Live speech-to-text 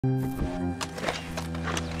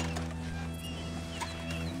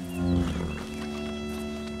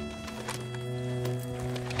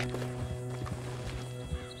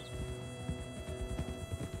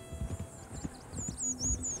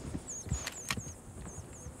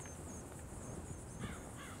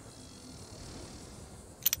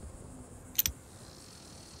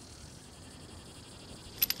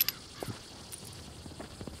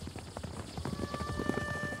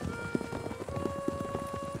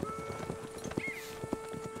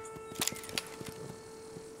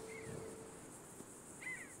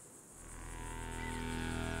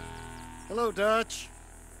Hello, Dutch.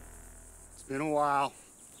 It's been a while.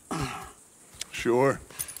 Sure.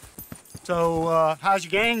 So, how's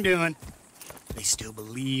your gang doing? They still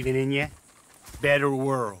believing in you? Better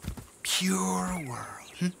world. Pure world.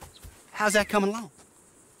 Hmm? How's that coming along?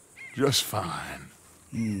 Just fine.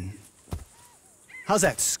 How's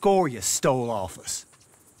that score you stole off us?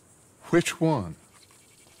 Which one?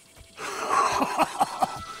 Oh,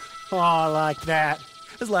 I like that.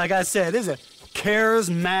 It's like I said, this is a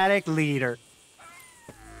charismatic leader.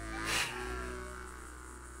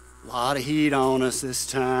 A lot of heat on us this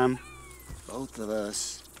time. Both of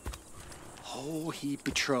us. Whole heap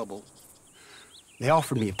of trouble. They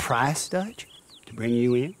offered me a price, Dutch, to bring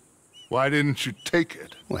you in. Why didn't you take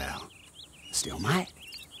it? Well, still might.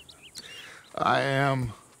 I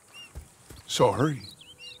am sorry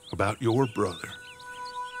about your brother.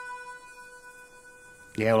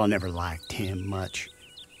 Yeah, well, I never liked him much.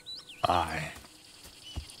 I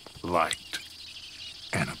liked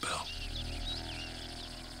Annabelle.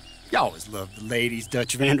 You always loved the ladies,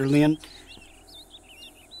 Dutch van der Linde.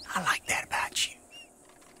 I like that about you.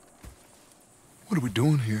 What are we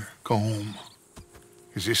doing here, Colm?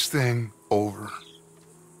 Is this thing over?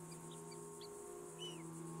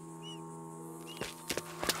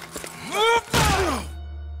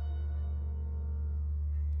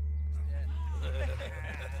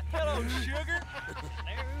 Hello, sugar.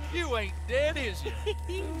 You ain't dead, is you?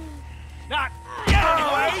 Not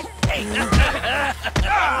yet, anyway.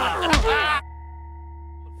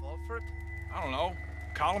 Fall for it? I don't know.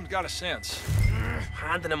 Colm's got a sense.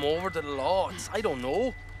 Handing him over to the law. I don't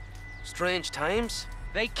know. Strange times.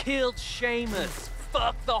 They killed Seamus.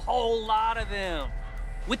 Fuck the whole lot of them.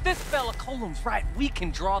 With this fella, Colm's right. We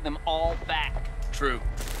can draw them all back. True.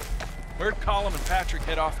 Where'd Colm and Patrick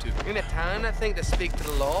head off to? In a town, I think, to speak to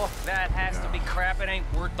the law. That has to be crap. It ain't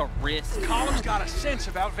worth the risk. Colm's got a sense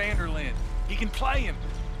about van der Linde. He can play him.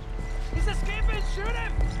 He's escaping. Shoot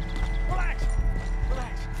him. Relax.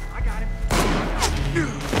 Relax. I got him.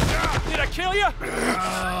 Did I kill you?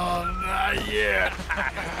 Oh, not yet.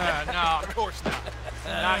 No, of course not.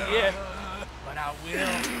 Not yet. But I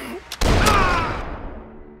will.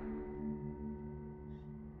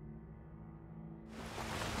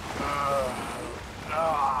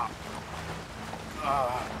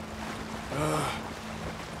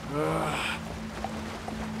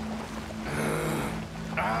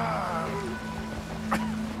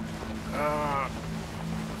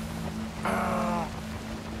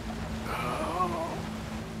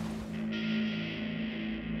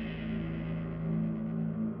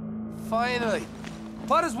 Finally.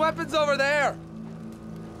 Put his weapons over there.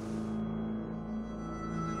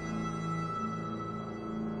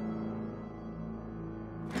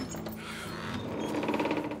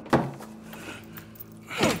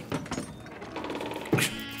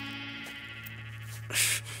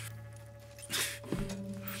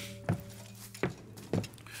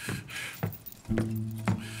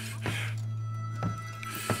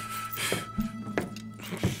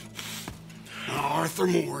 Arthur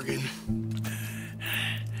Morgan.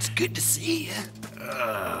 It's good to see you.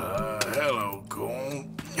 Hello, Colm.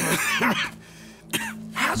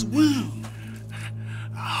 How's the wound?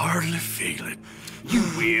 I hardly feel it. You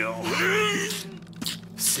will.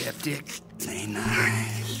 Septic. Ain't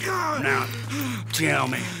nice. Now, tell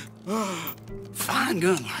me. Fine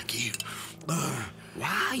gun like you.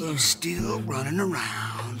 Why are you still running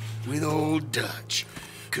around with old Dutch?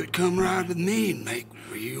 Could come right with me and make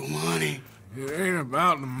real money. It ain't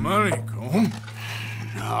about the money, Colm.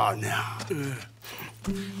 No.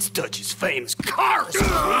 It's Dutch's famous car.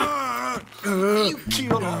 You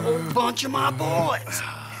killed a whole bunch of my boys.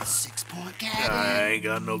 That 6-point cabin. I ain't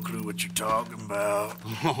got no clue what you're talking about.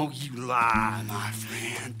 Oh, you lie, my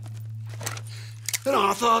friend. And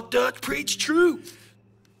I thought Dutch preached truth.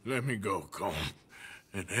 Let me go, Colm,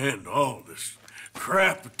 and end all this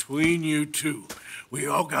crap between you two. We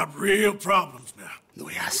all got real problems now. The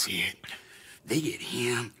way I see it, they get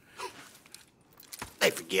him.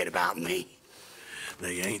 They forget about me.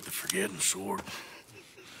 They ain't the forgetting sort.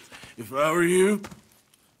 If I were you,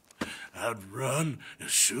 I'd run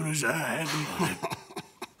as soon as I had the money.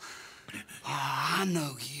 I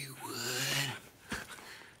know you would.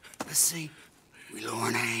 But see, we lure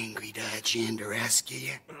an angry Dutch in to rescue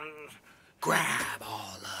you. Grab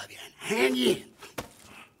all of you and hand you in.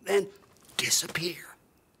 Then disappear.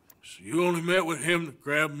 So you only met with him to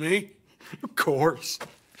grab me? Of course.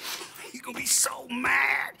 He's gonna be so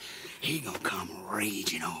mad. He gonna come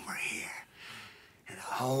raging over here. And a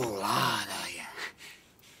whole lot of you.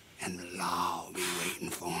 And the law will be waiting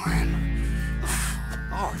for him.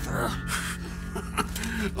 Arthur.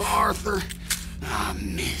 Arthur, I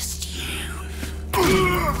missed you.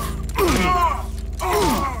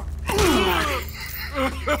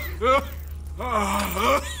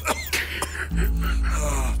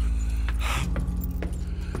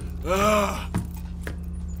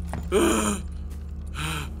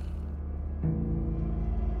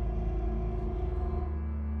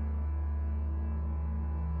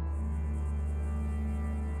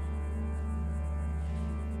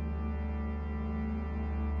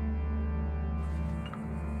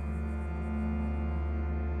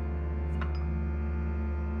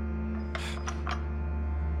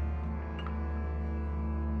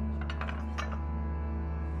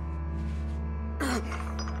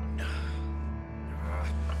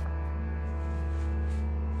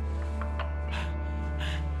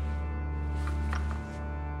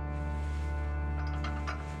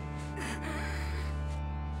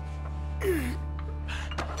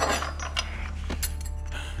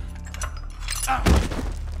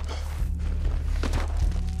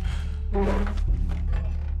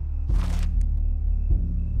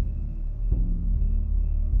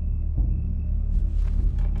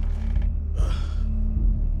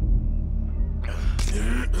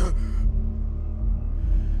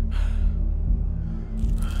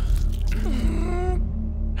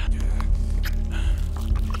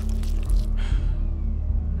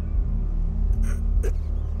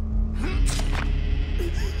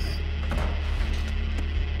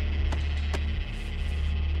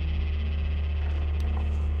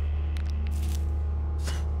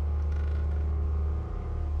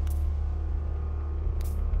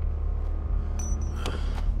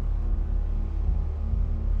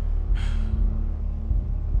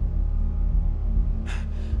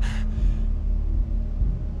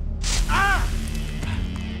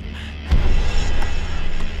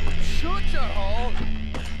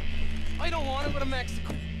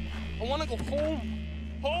 I want to go home.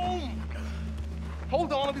 Home!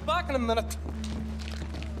 Hold on, I'll be back in a minute.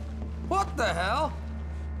 What the hell?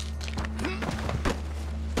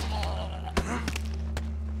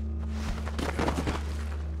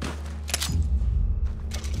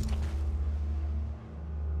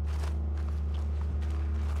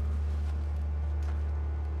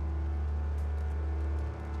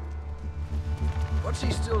 What's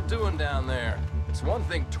he still doing down there? It's one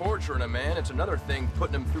thing torturing a man, it's another thing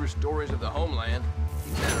putting him through stories of the homeland.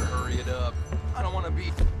 He better hurry it up. I don't want to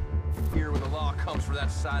be here when the law comes for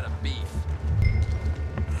that side of beef.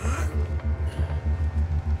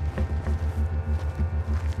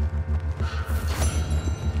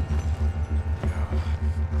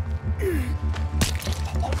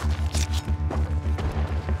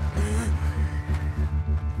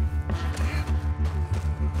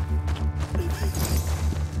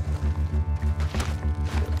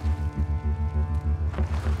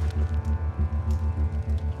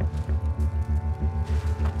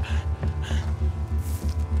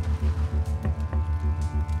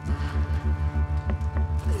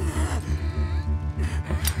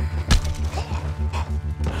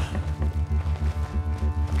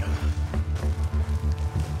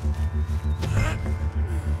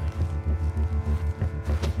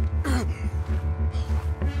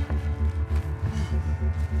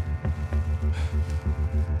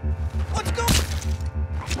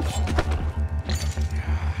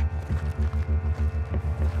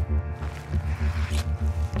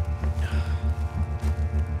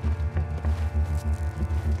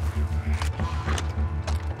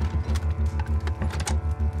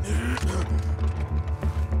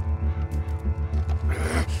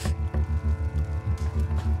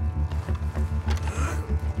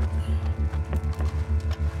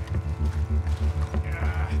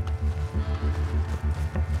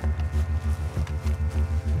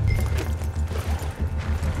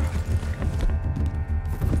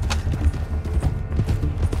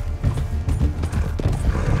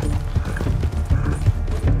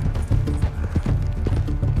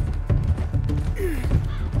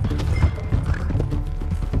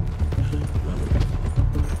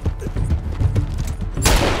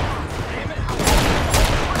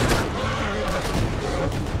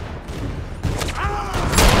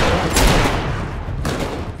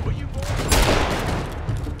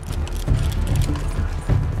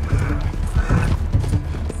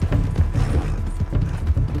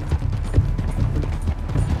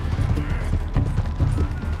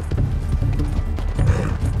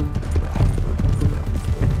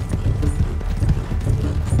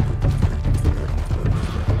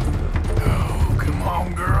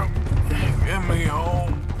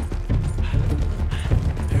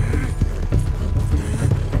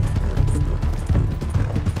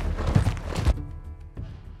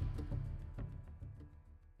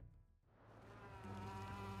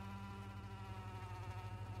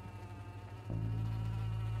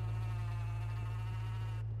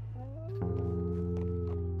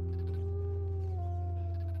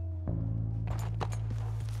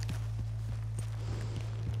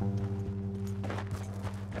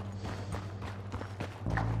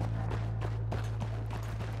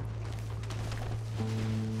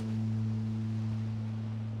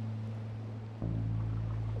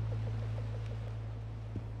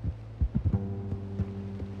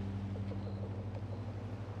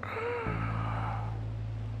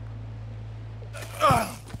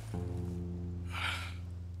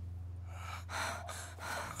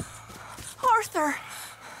 Arthur!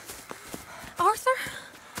 Arthur?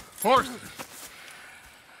 Arthur!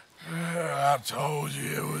 I told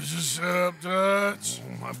you it was a setup, Dutch.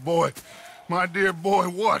 My boy, my dear boy,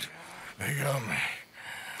 what? They got me.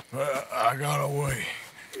 But I got away.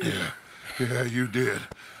 Yeah, you did.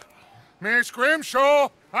 Miss Grimshaw,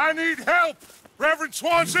 I need help! Reverend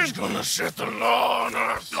Swanson! He's gonna set the law on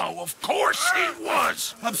us. Oh, of course he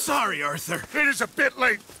was! I'm sorry, Arthur. It is a bit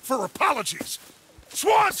late for apologies.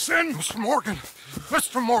 Swanson!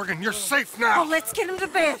 Mr. Morgan, you're safe now. Oh, let's get him to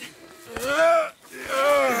bed.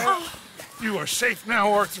 You are safe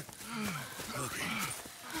now, Arthur. Okay.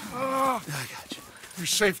 I got you. You're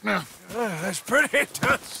safe now. That's pretty,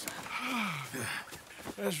 Tuts.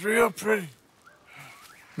 That's real pretty.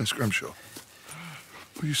 Miss Grimshaw,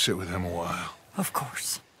 will you sit with him a while? Of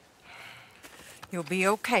course. You'll be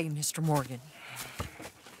okay, Mr. Morgan.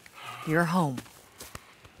 You're home.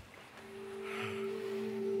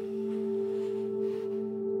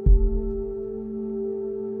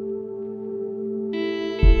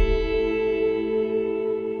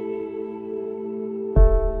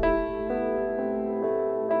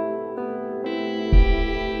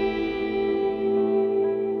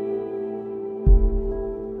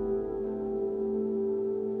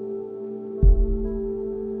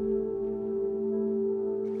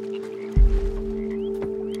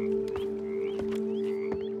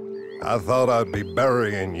 I thought I'd be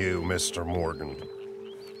burying you, Mr. Morgan.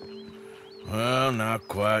 Well, not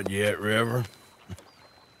quite yet, River.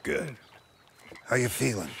 Good. How you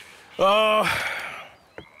feeling? Oh,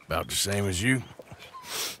 about the same as you.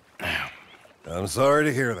 I'm sorry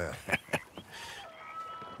to hear that.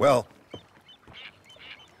 Well,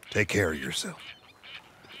 take care of yourself.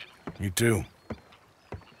 You too.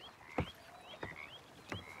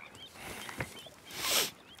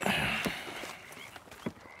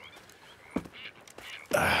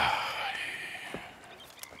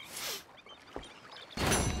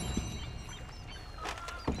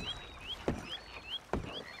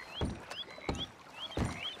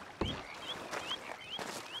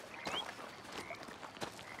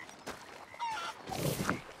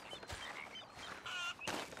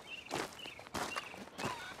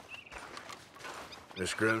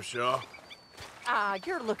 Miss Grimshaw? Ah,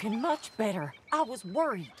 you're looking much better. I was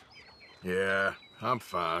worried. Yeah, I'm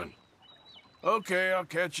fine. Okay, I'll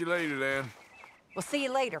catch you later then. We'll see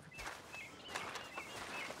you later.